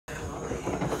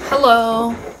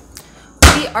Hello.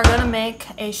 We are going to make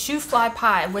a shoo fly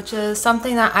pie, which is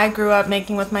something that I grew up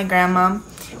making with my grandma.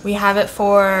 We have it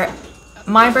for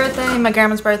my birthday, my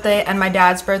grandma's birthday, and my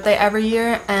dad's birthday every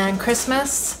year, and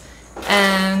Christmas,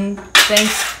 and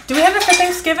thanks. Do we have it for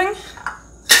Thanksgiving?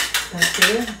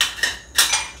 Thanksgiving?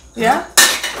 Yeah?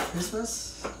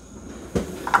 Christmas?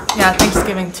 Yeah,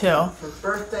 Thanksgiving too. For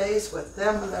birthdays with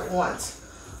them that once.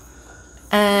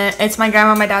 And it's my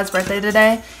grandma and my dad's birthday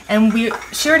today, and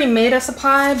she already made us a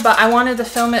pie, but I wanted to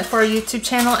film it for a YouTube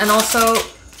channel, and also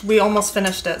we almost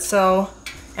finished it, so,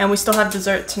 and we still have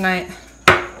dessert tonight,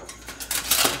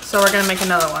 so we're gonna make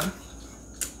another one.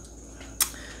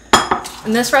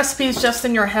 And this recipe is just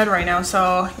in your head right now,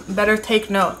 so you better take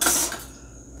notes.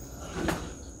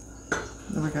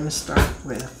 And we're gonna start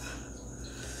with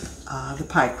the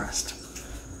pie crust.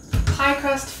 Pie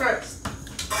crust first.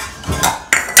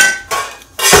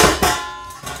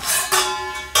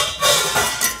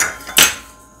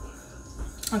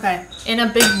 Okay, in a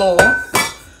big bowl,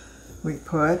 we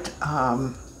put,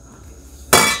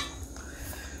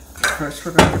 first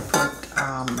we're going to put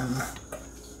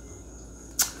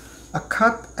a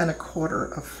cup and a quarter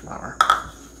of flour.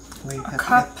 We have a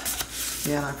cup.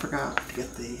 Yeah, and I forgot to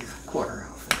get the quarter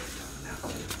out.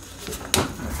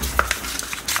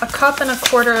 A cup and a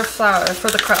quarter of flour for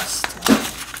the crust.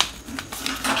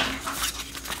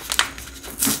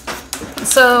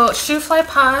 So, shoo fly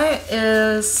pie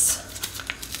is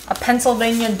a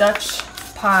Pennsylvania Dutch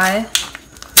pie.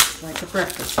 Like a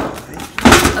breakfast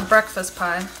pie. A breakfast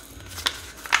pie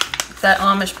that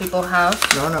Amish people have.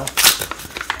 No.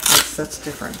 That's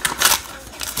different.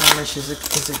 Amish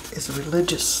is a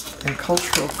religious and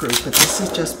cultural group, but this is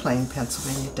just plain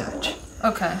Pennsylvania Dutch.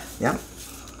 Okay. Yep.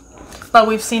 But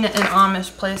we've seen it in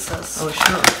Amish places. Oh,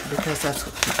 sure, because that's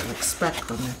what people expect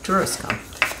when the tourists come.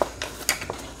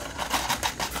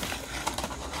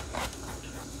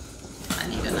 I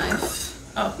need a knife.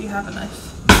 Oh, you have a knife.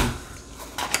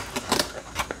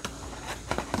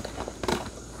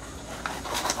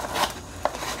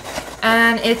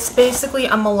 And it's basically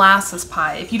a molasses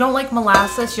pie. If you don't like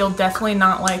molasses, you'll definitely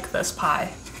not like this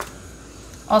pie.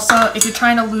 Also, if you're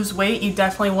trying to lose weight, you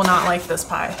definitely will not like this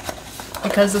pie.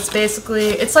 Because it's basically,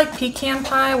 it's like pecan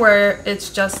pie where it's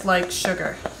just like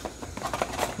sugar.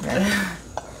 Right.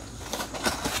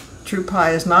 True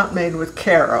pie is not made with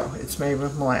caro, it's made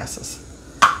with molasses.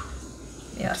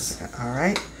 Yes. All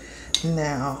right.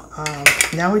 Now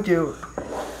we do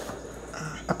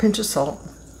a pinch of salt.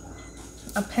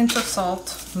 A pinch of salt.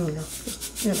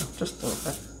 Just a little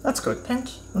bit. That's good.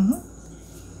 Pinch? Or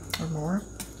more.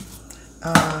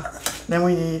 Then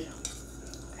we need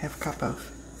half a cup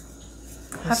of.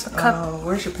 Half a cup. Oh,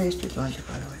 where's your pastry blender,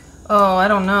 by the way? Oh, I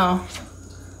don't know.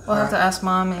 We'll have to ask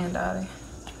Mommy and Daddy.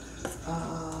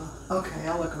 Okay,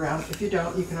 I'll look around. If you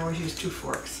don't, you can always use 2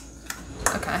 forks.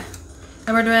 Okay.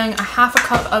 And we're doing a half a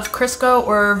cup of Crisco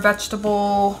or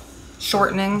vegetable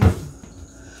shortening.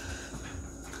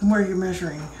 Where are you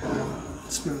measuring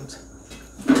spoons?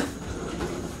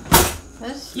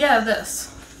 This? Yeah, this.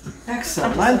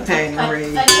 Excellente, Marie.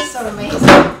 That is so amazing.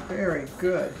 Very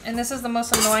good. And this is the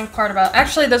most annoying part about.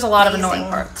 Actually, there's a lot of annoying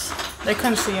parts. They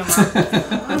couldn't see them.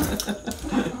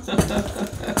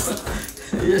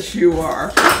 Yes, you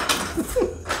are.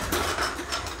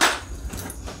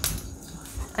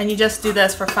 And you just do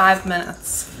this for 5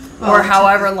 minutes, or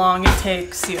however long it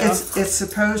takes you. It's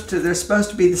supposed to. They're supposed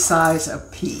to be the size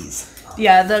of peas.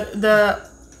 Yeah, the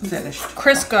Finished.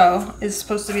 Crisco is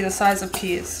supposed to be the size of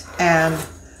peas. And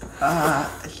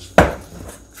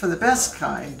for the best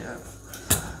kind,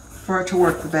 for it to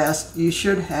work the best, you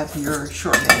should have your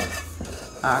shortening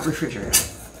refrigerated.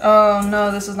 Oh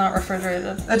no, this is not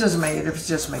refrigerated. That doesn't make it. It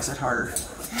just makes it harder.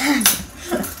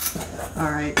 All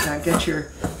right, now get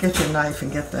your knife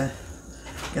and get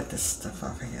this stuff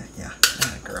off of here. Yeah,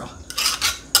 that girl.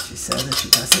 She says that she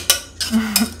does it.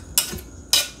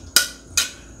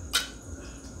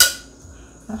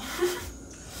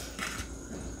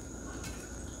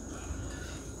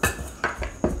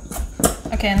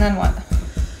 Okay, and then what?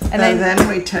 And then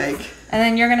we take. And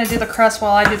then you're gonna do the crust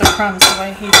while I do the crumbs the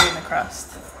way he's doing the crust.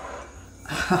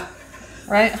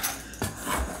 Right?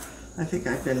 I think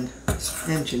I've been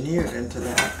engineered into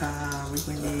that.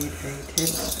 We need a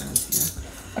tablespoon here.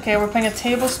 Okay, we're putting a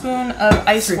tablespoon of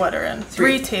ice water in.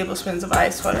 3 tablespoons of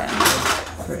ice water in.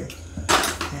 3.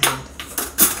 And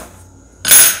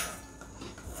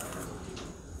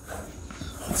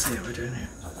let's see what we're doing here.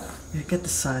 You get the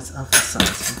size of the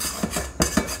size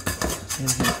in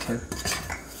here too.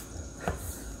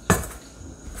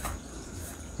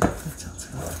 Yeah, that sounds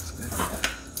good. That's good.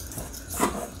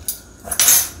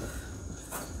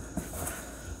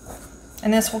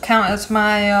 And this will count as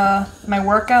my my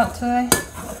workout today.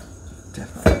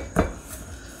 Definitely.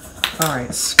 All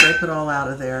right, scrape it all out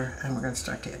of there, and we're going to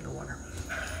start to add the water.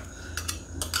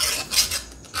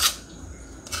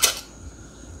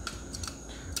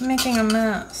 I'm making a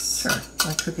mess. Sure,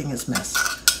 like cooking is mess.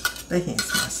 Baking is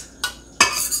mess.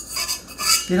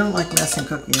 If you don't like messing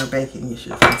cooking or baking, you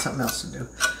should find something else to do.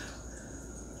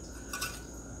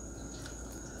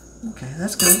 Okay,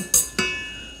 that's good.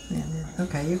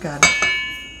 Okay, you got it.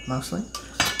 Mostly.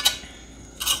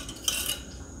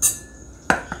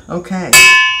 Okay.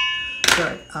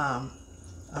 Good. I'll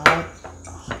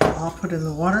put in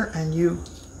the water, and you.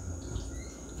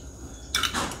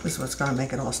 This is what's going to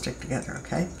make it all stick together.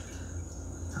 Okay.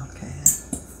 Okay.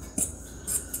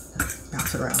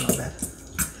 Bounce it around a little bit.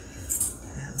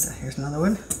 And here's another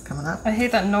one coming up. I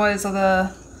hate that noise of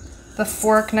the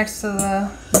fork next to the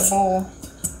bowl.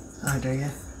 Oh, do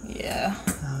you? Yeah.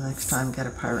 Next time, get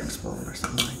a Pyrex bowl or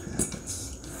something like that.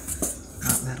 That's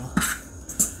not metal.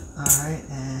 All right,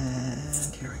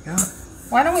 and here we go.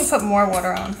 Why don't we put more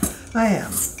water on? I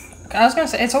am. I was gonna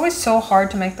say it's always so hard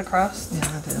to make the crust.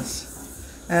 Yeah, it is.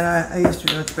 And I used to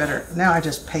do it better. Now I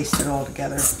just paste it all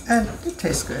together, and it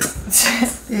tastes good.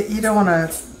 You don't want to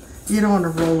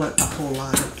roll it a whole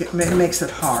lot. It makes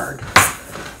it hard,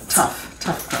 tough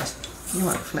crust. You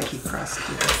want a flaky crust.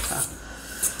 Tough.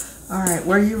 All right,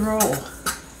 where do you roll?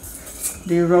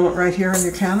 Do you roll it right here on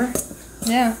your counter?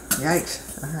 Yeah.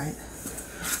 Yikes! All right.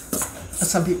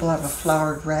 Some people have a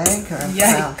floured rag or a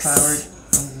floured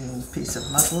piece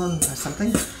of muslin or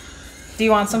something. Do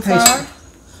you want some flour?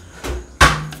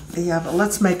 Yeah, but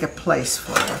let's make a place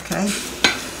for it, okay?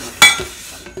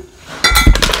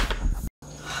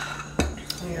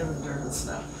 Here's the dirt and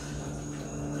stuff.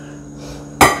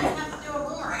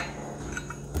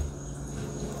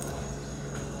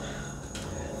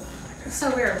 It's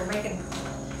so weird. We're making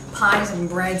pies and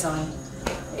breads on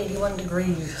 81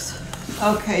 degrees.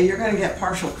 Okay, you're going to get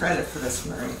partial credit for this,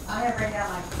 Marie. I have right now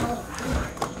my phone.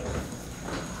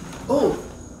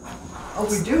 Oh,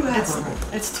 we do have one.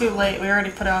 It's too late. We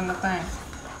already put it on the thing.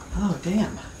 Oh,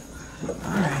 damn. All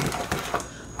right.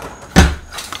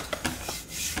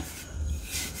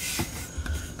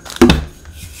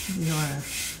 You want to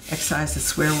excise the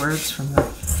swear words from the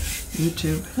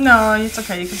YouTube? No, it's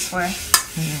okay. You can swear.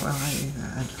 Yeah, well, I do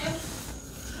that.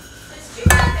 It's too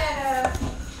bad that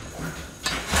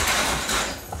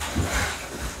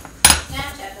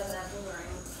Snapchat doesn't have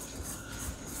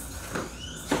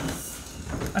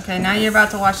boomerang. Okay, now you're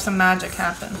about to watch some magic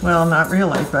happen. Well, not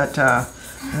really, but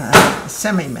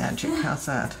semi-magic. How's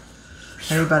that?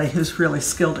 Anybody who's really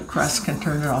skilled at crust can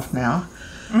turn it off now.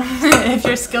 If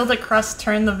you're skilled at crust,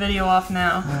 turn the video off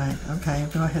now. All right, okay,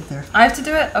 go ahead there. I have to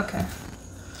do it? Okay.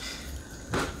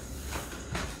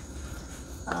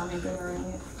 Let me boomerang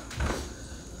it.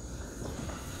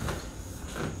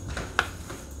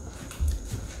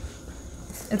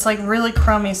 It's like really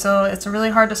crummy, so it's really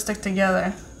hard to stick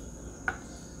together.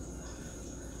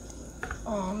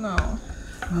 Oh no.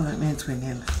 Well, that means we need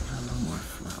a little more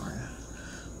flour.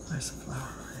 Where's the flour?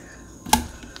 There.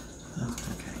 Oh,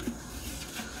 okay.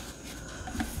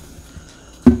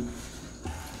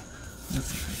 Let's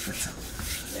see if we put some.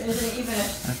 There isn't even a...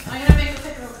 Okay. I'm going to make a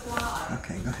thicker fly.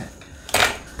 Okay, go ahead.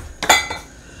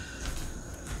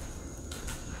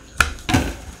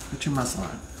 Put your mussel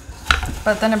on.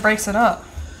 But then it breaks it up.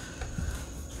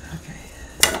 Okay.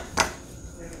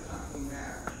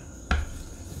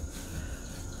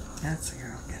 That's the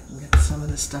girl. Get some of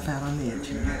this stuff out on the edge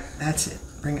here. That's it.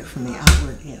 Bring it from the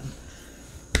outward in.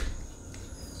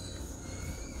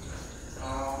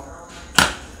 Oh,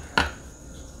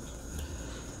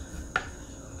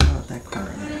 that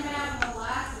corner there.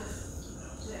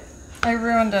 I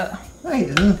ruined it. No, you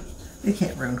didn't. You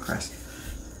can't ruin crust.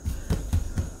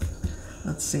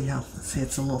 Let's see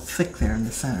it's a little thick there in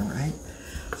the center, right?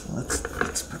 So let's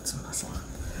put some mussel on.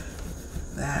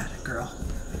 That girl.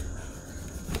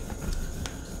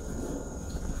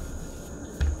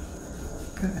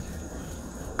 Good.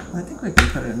 Well, I think we can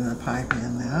put it in the pie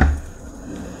pan now.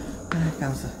 There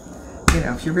comes the,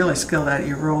 if you're really skilled at it,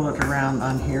 you roll it around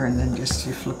on here and then just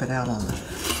you flip it out on the.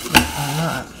 I'm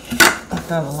not. I've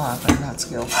done a lot, but I'm not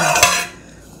skilled.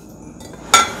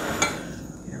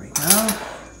 Here we go.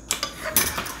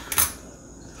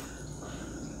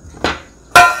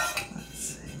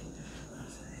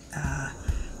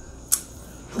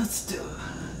 Let's do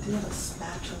you have a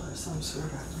spatula or some sort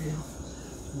of real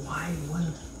wide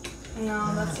one?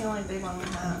 No, that's the only big one we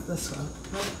have. This one.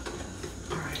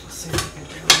 Alright, we'll see if we can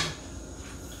do it.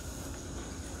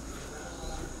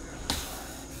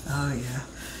 Oh yeah.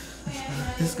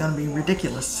 This is gonna be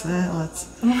ridiculous. Let's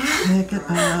pick it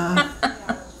up.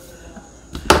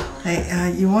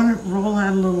 Hey, you want to roll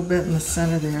out a little bit in the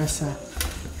center there, so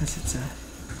because it's a.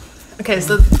 Okay,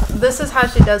 so this is how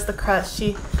she does the crust.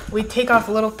 We take off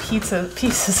little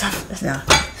pieces of it. Yeah.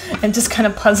 And just kind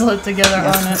of puzzle it together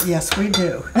on it. Yes, we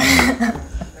do.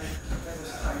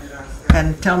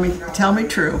 And tell me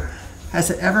true. Has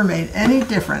it ever made any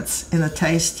difference in the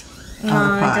taste of the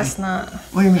pie? No, I guess not.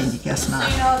 What do you mean, you guess not? So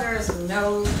you know there's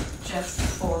no just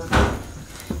for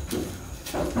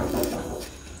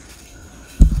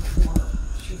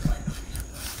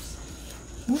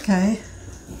Okay.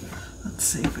 Let's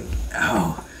see if we.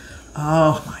 Oh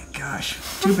my gosh!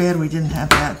 Too bad we didn't have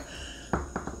that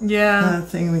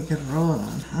thing we could roll it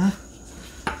on, huh?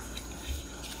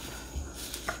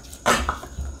 All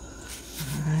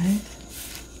right.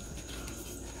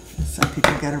 Some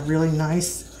people get a really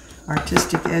nice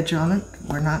artistic edge on it.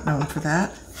 We're not known for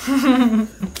that.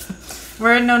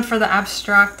 We're known for the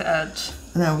abstract edge.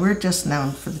 No, we're just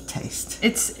known for the taste.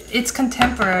 It's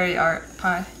contemporary art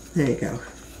pie. There you go.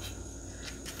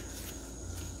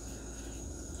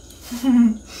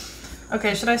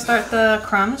 Okay, should I start the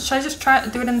crumbs? Should I just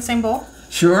do it in the same bowl?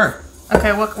 Sure.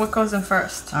 Okay, what goes in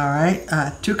first? All right,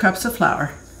 2 cups of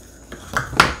flour.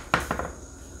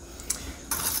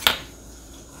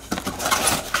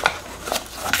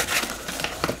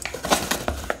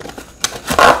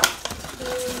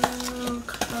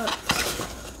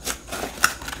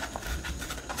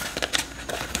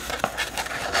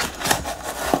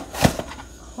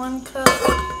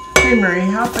 Hey Marie,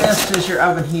 how fast does your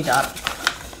oven heat up?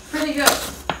 pretty good.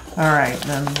 All right,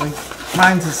 then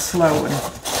mine's is slow and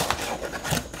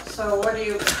So what would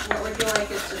you like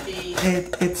it to be?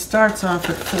 it starts off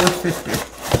at 450.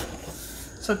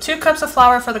 So 2 cups of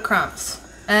flour for the crumbs.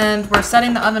 And we're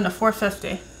setting the oven to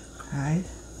 450. All right.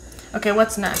 Okay,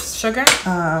 what's next? Sugar?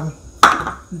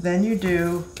 Then you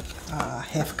do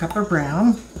half a cup of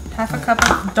brown. Half a cup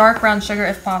of dark brown sugar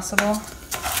if possible.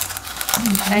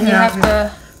 And you have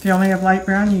to... If you only have light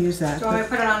brown, you use that. Do you want me to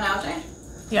put it on now, Jane?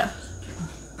 Yeah.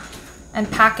 And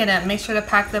pack it in. Make sure to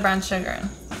pack the brown sugar in.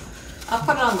 I'll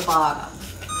put it on the bottom.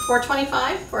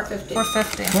 425, 450.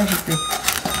 450. 450.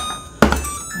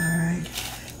 All right.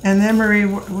 And then Marie,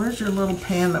 where's your little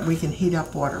pan that we can heat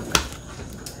up water with?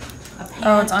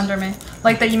 Oh, it's under me.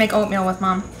 Like that you make oatmeal with,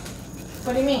 Mom.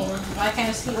 What do you mean? Why can't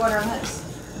I just heat water on this?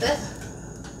 This?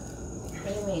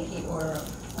 What do you mean heat water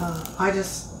on? I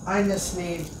just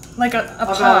need Like a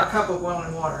about a pot. cup of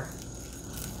boiling water.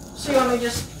 So you want me to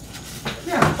just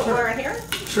Yeah, put water in here?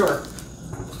 sure.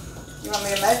 You want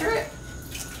me to measure it?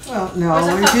 Well, no, Where's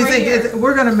the if cup you right think here?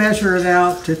 we're going to measure it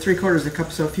out to 3/4 a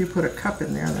cup, so if you put a cup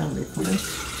in there, that'll be fine.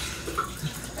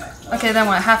 Okay, then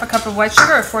what? Half a cup of white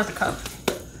sugar or 1/4 cup?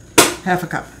 Half a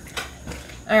cup.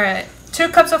 Alright. 2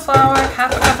 cups of flour,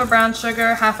 half a cup of brown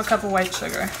sugar, half a cup of white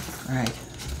sugar. All right.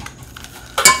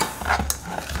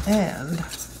 And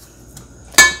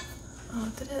Oh,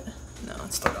 did it? No,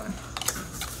 it's still going.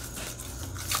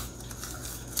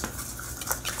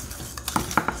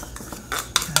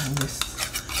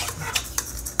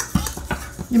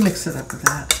 you mix it up with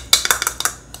that.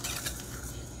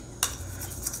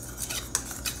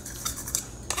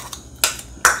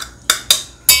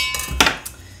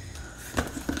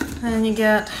 And you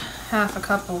get half a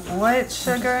cup of white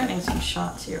sugar. Getting some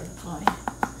shots here of pie.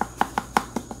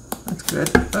 That's good.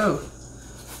 Oh,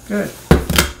 good.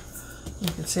 You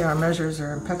can see our measures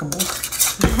are impeccable. All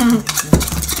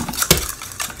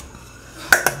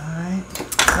right.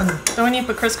 And So when you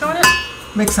put Crisco in it?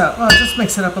 mix up. Well, just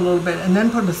mix it up a little bit, and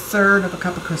then put 1/3 of a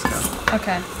cup of Crisco.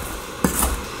 Okay.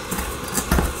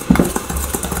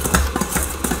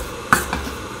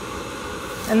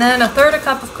 And then 1/3 a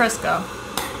cup of Crisco.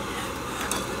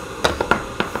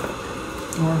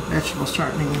 Or vegetable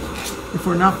shortening. If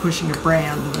we're not pushing a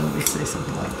brand, then we say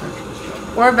something like vegetable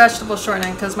shortening. Or vegetable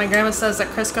shortening, because my grandma says that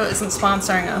Crisco isn't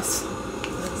sponsoring us.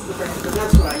 That's the brand, but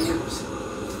that's what I use.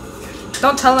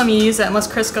 Don't tell them you use it unless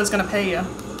Crisco's going to pay you.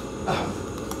 Oh.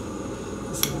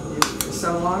 Listen, I've used it for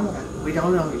so long that we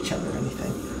don't know each other or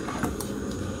anything.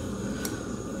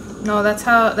 No, that's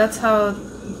how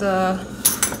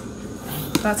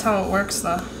it works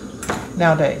though.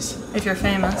 Nowadays. If you're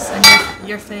famous, and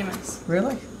you're famous.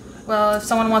 Really? Well, if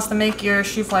someone wants to make your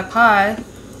shoo fly pie,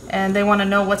 and they want to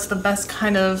know what's the best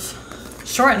kind of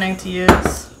shortening to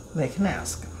use, They can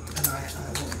ask. And I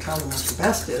won't tell them what the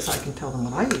best is. I can tell them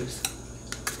what I use.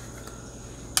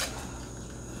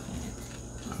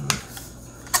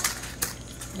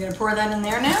 You gonna pour that in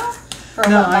there now? For No,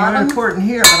 the I'm bottom? going to pour it in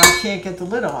here, but I can't get the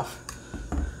lid off.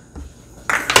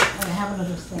 I have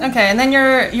another thing. okay. And then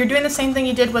you're doing the same thing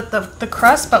you did with the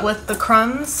crust, but with the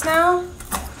crumbs now,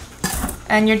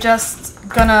 and you're just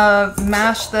gonna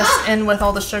mash this in with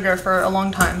all the sugar for a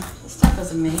long time. This stuff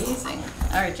is amazing.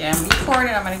 All right, Jan, you poured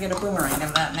it. I'm gonna get a boomerang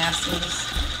of that nastiness.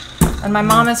 And my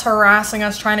mom is harassing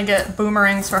us trying to get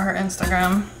boomerangs for her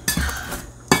Instagram.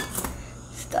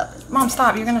 Stuff is Mom,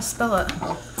 stop. You're gonna spill it.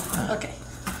 Oh, okay.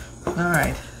 All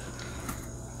right.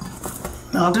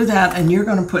 I'll do that, and you're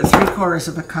going to put 3/4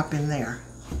 of a cup in there.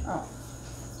 Oh.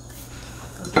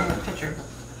 Goes in the pitcher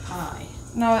pie.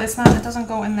 No, it's not. It doesn't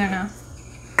go in there now.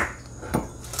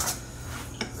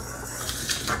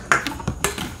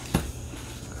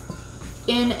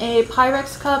 In a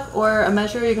Pyrex cup or a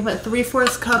measure, you can put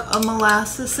 3/4 cup of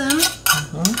molasses in.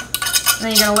 And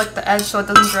then you're gonna lick the edge so it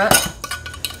doesn't drip.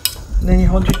 And then you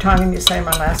hold your tongue and you say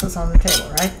molasses on the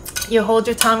table, right? You hold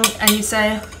your tongue and you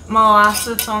say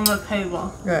molasses on the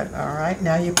table. Good. All right.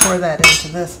 Now you pour that into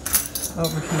this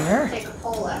over here. Take a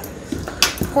pull out.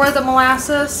 Pour the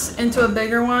molasses into a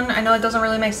bigger one. I know it doesn't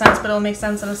really make sense, but it'll make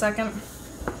sense in a second.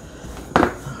 All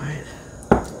right.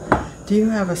 Do you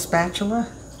have a spatula?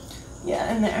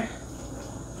 Yeah, in there.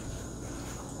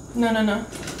 No.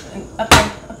 Up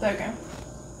there, Graham.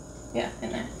 Yeah,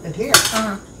 in there. In here.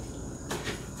 Uh-huh.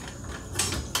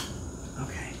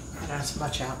 Okay. Get as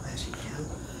much out as you can.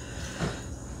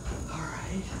 All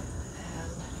right.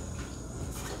 And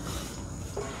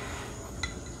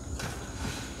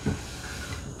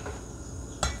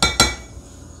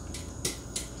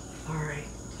all right.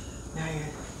 Now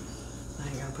you're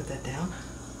gonna put that down,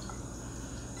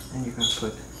 and you're gonna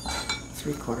put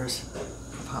 3/4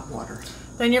 of hot water.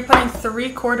 Then you're putting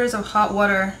 3/4 of hot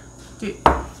water.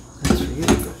 That's for you.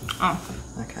 Oh.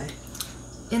 Okay.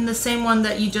 In the same one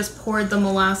that you just poured the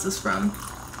molasses from.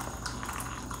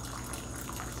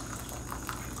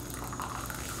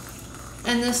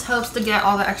 And this helps to get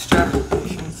all the extra.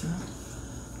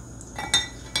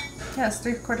 Yeah, it's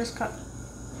 3/4 cup.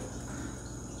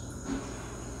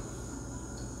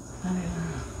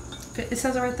 It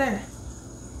says it right there.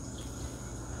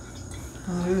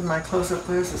 Oh, my close-up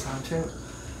glasses on too.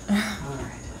 All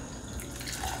right.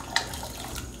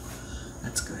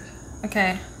 That's good.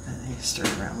 Okay. And then you stir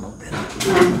it around a little bit.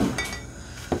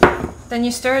 Then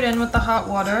you stir it in with the hot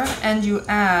water and you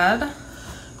add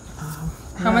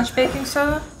how much baking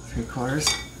soda? 3/4.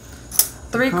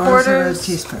 3/4 of a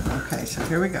teaspoon. Okay, so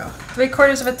here we go.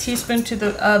 3/4 of a teaspoon to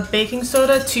the baking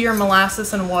soda to your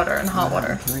molasses and water and hot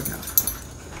water. Here we go.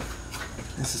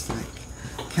 This is like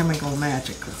chemical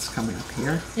magic that's coming up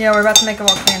here. Yeah, we're about to make a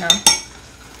volcano.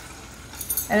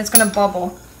 And it's gonna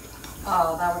bubble.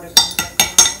 Oh, that would have been good.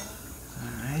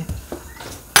 All right.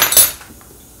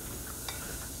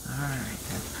 All right.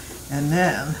 And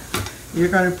then you're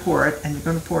going to pour it, and you're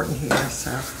going to pour it in here,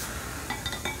 so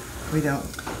we don't.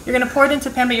 You're gonna pour it into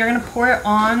a pan, but you're gonna pour it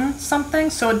on something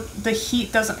so the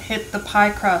heat doesn't hit the pie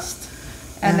crust.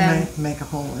 And then make a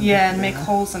hole in it. yeah, and make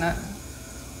holes in it.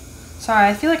 Sorry,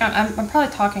 I feel like I'm probably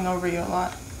talking over you a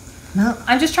lot. No.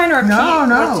 I'm just trying to repeat.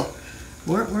 No.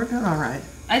 We're doing all right.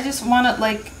 I just want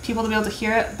people to be able to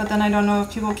hear it, but then I don't know if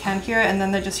people can hear it, and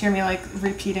then they just hear me like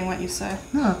repeating what you say.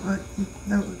 No, but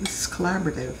no, this is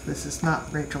collaborative. This is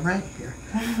not Rachel Rank here.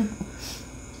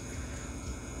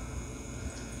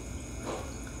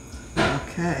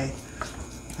 Okay.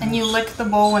 And you lick the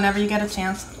bowl whenever you get a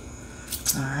chance.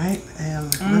 All right,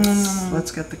 and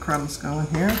let's get the crumbs going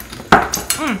here.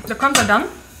 The crumbs are done.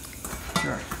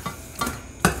 Sure.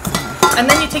 And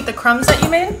then you take the crumbs that you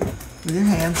made With your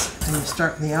hands, and you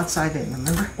start from the outside in,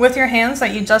 remember? with your hands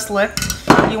that you just licked.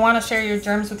 You want to share your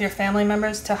germs with your family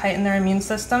members to heighten their immune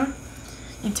system.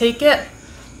 You take it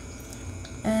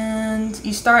and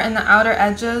you start in the outer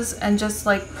edges and just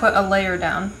like put a layer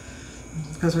down.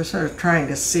 Because we're sort of trying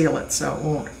to seal it so it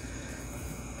won't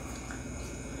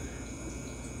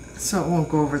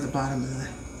go over the bottom of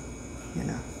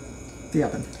the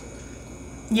oven.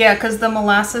 Yeah, because the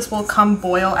molasses will come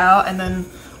boil out and then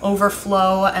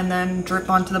overflow and then drip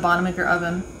onto the bottom of your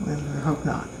oven. I hope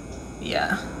not.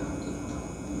 Yeah.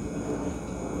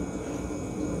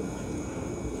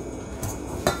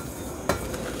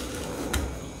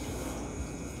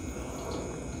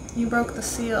 You broke the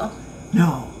seal.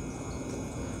 No.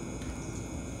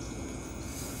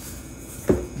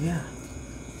 Yeah.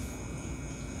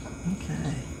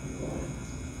 Okay.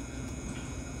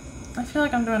 I feel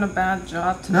like I'm doing a bad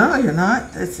job today. No, you're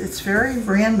not. It's very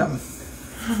random.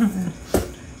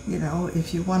 You know,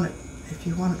 if you want it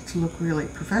to look really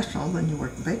professional, then you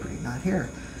work in bakery, not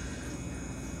here.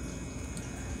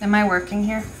 Am I working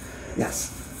here?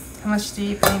 Yes. How much do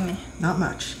you pay me? Not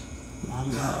much. My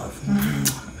love.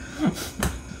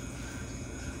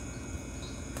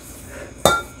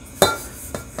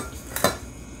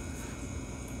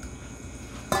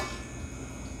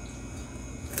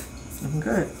 Looking good.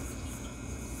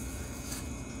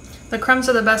 The crumbs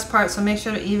are the best part, so make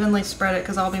sure to evenly spread it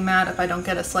because I'll be mad if I don't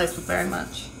get a slice with very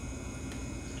much.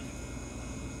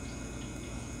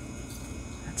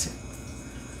 That's it.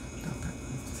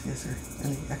 See, is there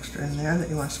any extra in there that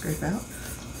you want to scrape out?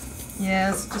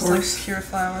 Yeah, it's just like pure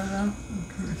flour though.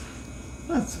 Okay.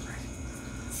 That's all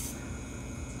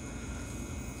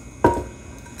right.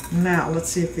 Now, let's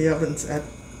see if the oven's at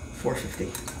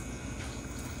 450.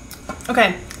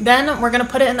 Okay, then we're gonna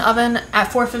put it in the oven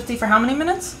at 450 for how many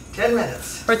minutes? 10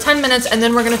 minutes. For 10 minutes, and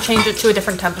then we're gonna change it to a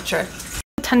different temperature.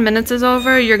 10 minutes is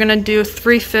over, you're gonna do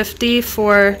 350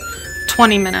 for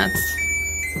 20 minutes.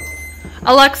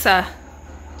 Alexa,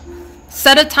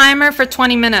 set a timer for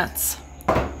 20 minutes.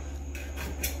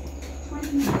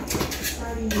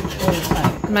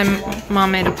 My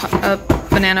mom made a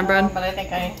banana bread. But I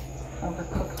think I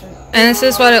overcooked it. And this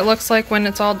is what it looks like when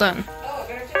it's all done.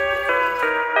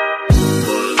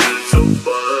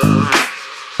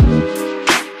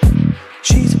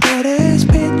 She's a badass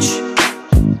bitch.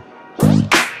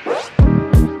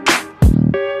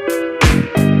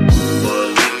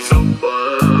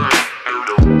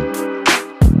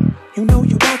 You know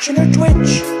you're watching her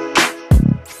twitch.